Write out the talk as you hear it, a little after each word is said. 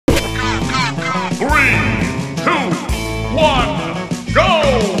2, 1, go!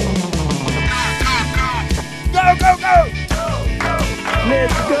 Go, go, go!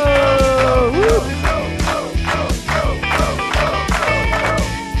 Let's go! Woo.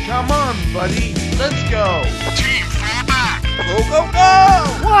 Come on, buddy. Let's go. Team, fall back. Go, go, go!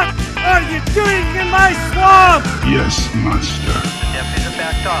 What are you doing in my swamp? Yes, master. The deputies have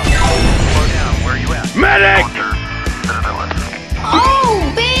backed off. Slow down. Where are you at? Medic!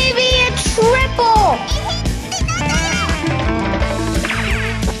 Oh, baby, a triple!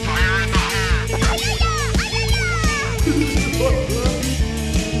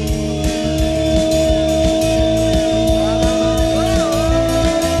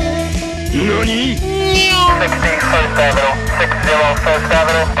 NANI? 60 First Avenue. 60 First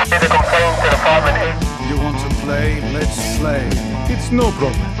Avenue. Give the complaint to Department 8. You want to play? Let's play. It's no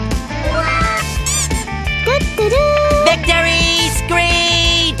problem. Victory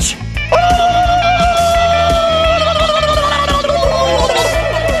Screech!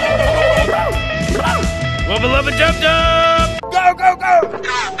 Wubba lubba dub dub! Go, go, go!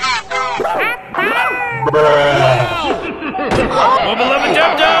 Wubba lubba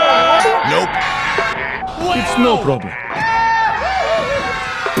dub dub! Nope. It's no problem.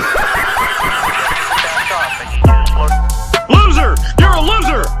 Loser! You're a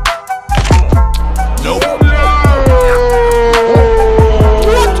loser! Nope.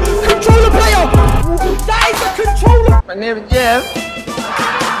 What? Controller player! That is a controller! My name is Jeff.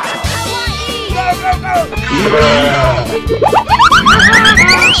 Go, go, go!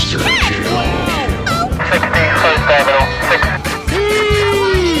 Monster kill. 60 First Avenue. 6.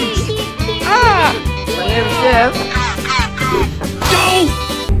 Ah! My name is Jeff.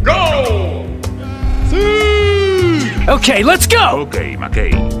 Go! Okay, let's go! Okay,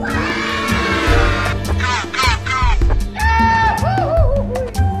 McQueen.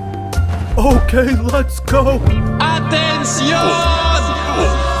 Okay, let's go.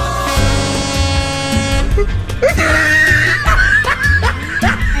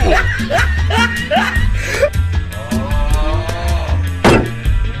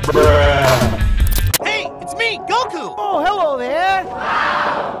 Hey, it's me, Goku! Oh, hello there!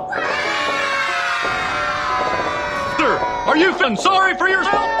 Sir, are you feeling sorry for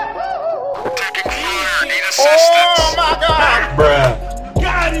yourself? Taking fire. Need assistance. Oh my god!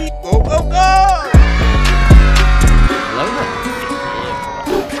 Got it! Go, go, go!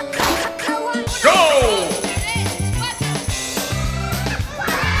 Go!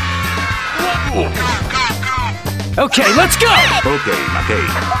 Okay, let's go! Okay, McQueen.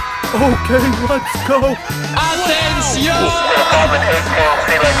 Okay, let's go. Department 8.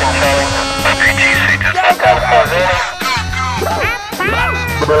 See like controlling. ATC just backed out of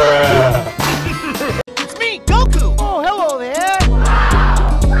It's me, Goku! Oh, hello there!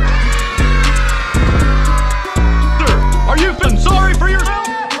 Sir, are you feeling sorry for yourself?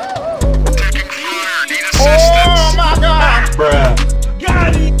 Taking fire. Need assistance. Oh my god!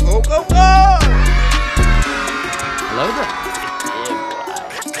 Got it! Go, go, go!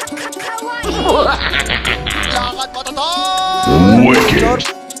 Wicked.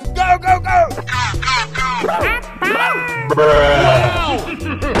 Go, go, go!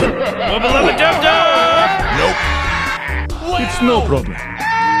 Wubba lubba dub dub! Nope. It's no problem.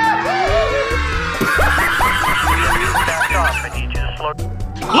 backed off. I need you to slow.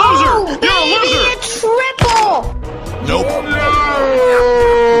 Loser! You're a Baby, loser! a triple! Nope.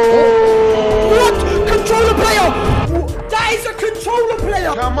 What? Controller player! That is a controller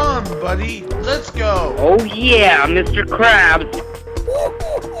player! Come on, buddy. Let's go. Oh yeah, Mr. Krabs.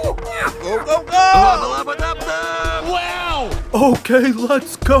 Go, go, go! Wow! Okay,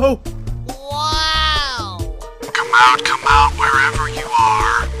 let's go. Wow! Come out, wherever you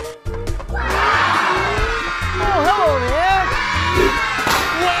are. Oh, hello there!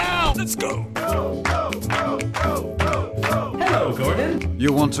 Wow! Let's go! Hello, Gordon.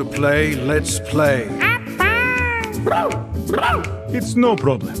 You want to play? Let's play. It's no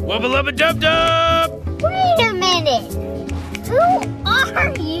problem. Wubba lubba dub dub! Wait a minute! Who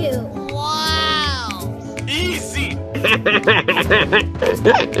are you? Wow! Easy!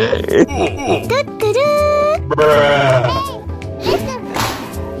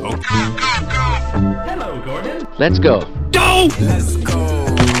 Hello, Gordon. Let's go. Go!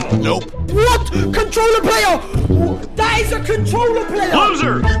 Nope. What? Controller player! That is a controller player!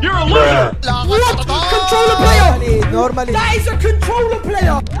 Loser! You're a loser! What? Controller player! Normally. That is a controller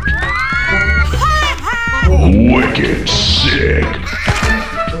player! Wicked sick.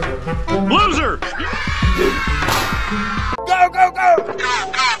 Loser! Go, go, go!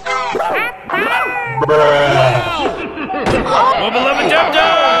 Wubba lubba dub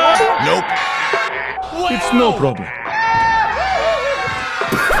dub! Nope. It's no problem.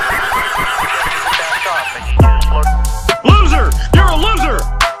 Loser! You're a loser!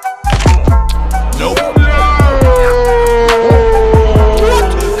 Nope. What?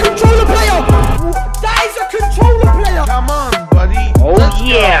 Controller player! That is a controller player! Come on, buddy. Oh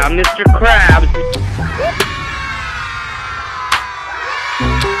yeah, Mr. Krabs.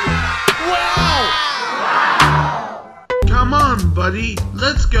 Come on, buddy.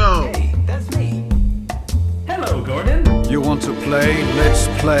 Let's go. Hey, that's me. Hello, Gordon. You want to play? Let's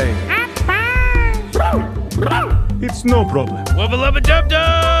play. It's no problem. Wubba lubba dub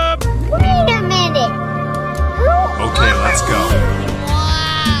dub! Wait a minute. Who Okay, are let's go. you?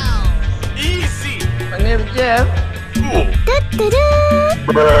 Wow. Easy! My name's Jeff. Da-da-da.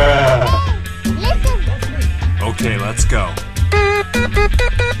 Listen. Okay, let's go.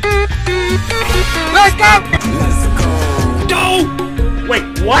 Let's go! Go! Wait,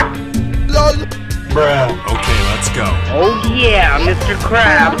 what? Bruh. Okay, let's go. Oh yeah, Mr.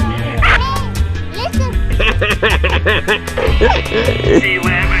 Krabs. Listen. See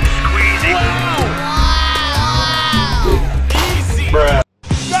lemon squeezing. Easy! Bruh.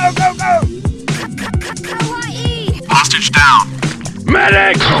 Hostage down.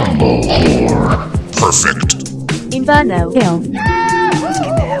 Medic! Combo whore. Perfect. Inferno kill.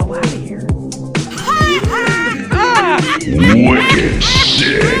 Wicked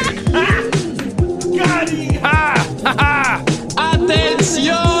sick. Got him! Ha! Ha! Ha!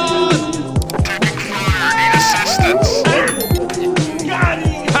 Atención! Taking fire. Need assistance. Got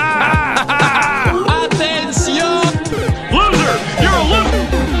him! Ha! Ha! Ha! Atención! Loser! You're a loser!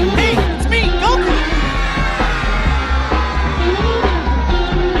 Hey, it's me, Goku!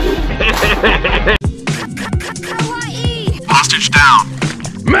 Hostage down.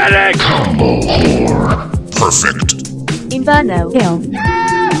 Medic! Combo whore. Perfect. Inferno kill.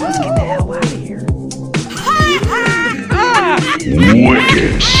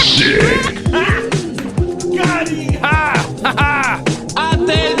 Wicked sick. Got him! Ha! Ha! Ha!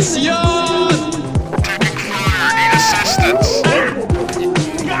 Atención! Taking fire. Need assistance.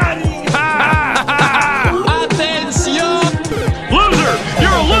 Got him! Ha! Ha! Ha! Atención! Loser!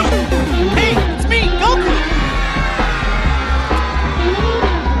 You're a loser! Hey, it's me, Goku!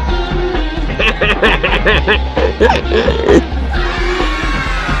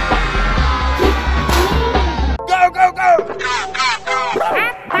 Go, go, go!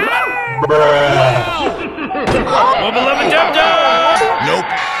 Wubba lubba dub dub! Nope.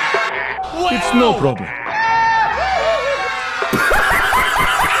 It's no problem.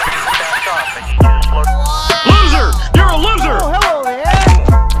 Loser! You're a loser!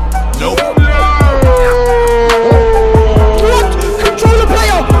 Nope. What? Controller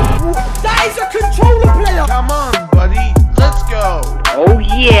player! That is a controller player! Come on, buddy. Let's go. Oh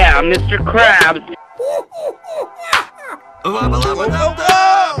yeah, Mr. Krabs.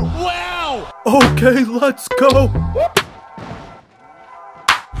 Wow! Okay, let's go.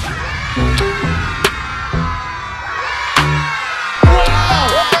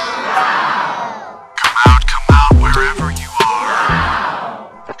 Come out, wherever you are.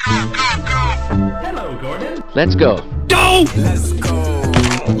 Go, go, go. Hello, Gordon. Let's go. Go!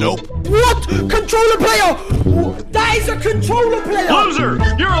 Nope. What? Controller player! That is a controller player! Loser!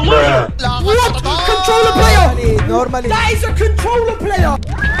 You're a loser! What? Controller player! That is a controller player!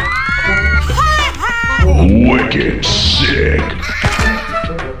 Wicked sick.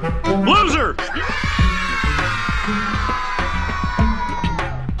 Loser!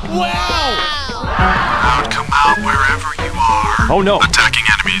 Wow! Come out, wherever you are. Oh no! Attacking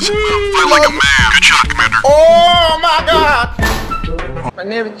enemies. Fight like a man. Good shot, Commander. Oh my god! My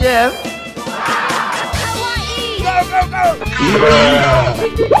name is Jeff. Go, go, go!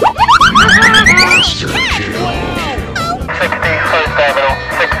 Monster kill. 60, first avenue,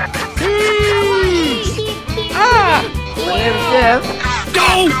 6. My name is Jeff. Go!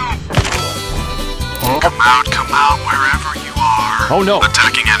 Come out, wherever you are. Oh no!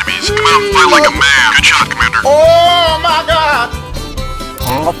 Attacking enemies. Come out, fight like a man. Good shot, Commander. Oh my god!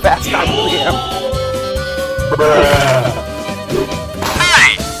 How fast I really am.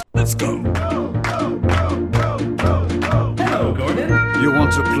 Hey! Let's go! Hello, Gordon. You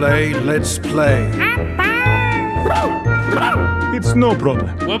want to play? Let's play. It's no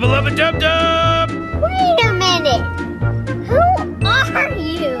problem. Wubba lubba dub dub! Wait a minute. Who are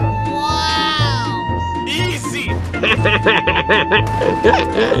you? Wow. Easy!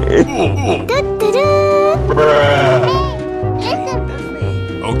 Da-da-da. Hey, listen.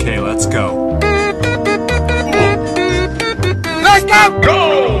 Okay, let's go. Let's go! Go!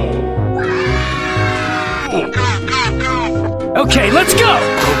 Okay, let's go!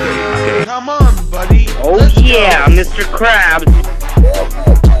 Okay, Okay. Come on, buddy. Oh yeah, Mr. Krabs.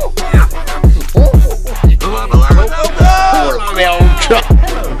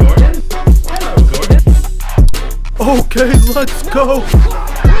 Hello, Gordon. Hello, Gordon. Okay, let's go.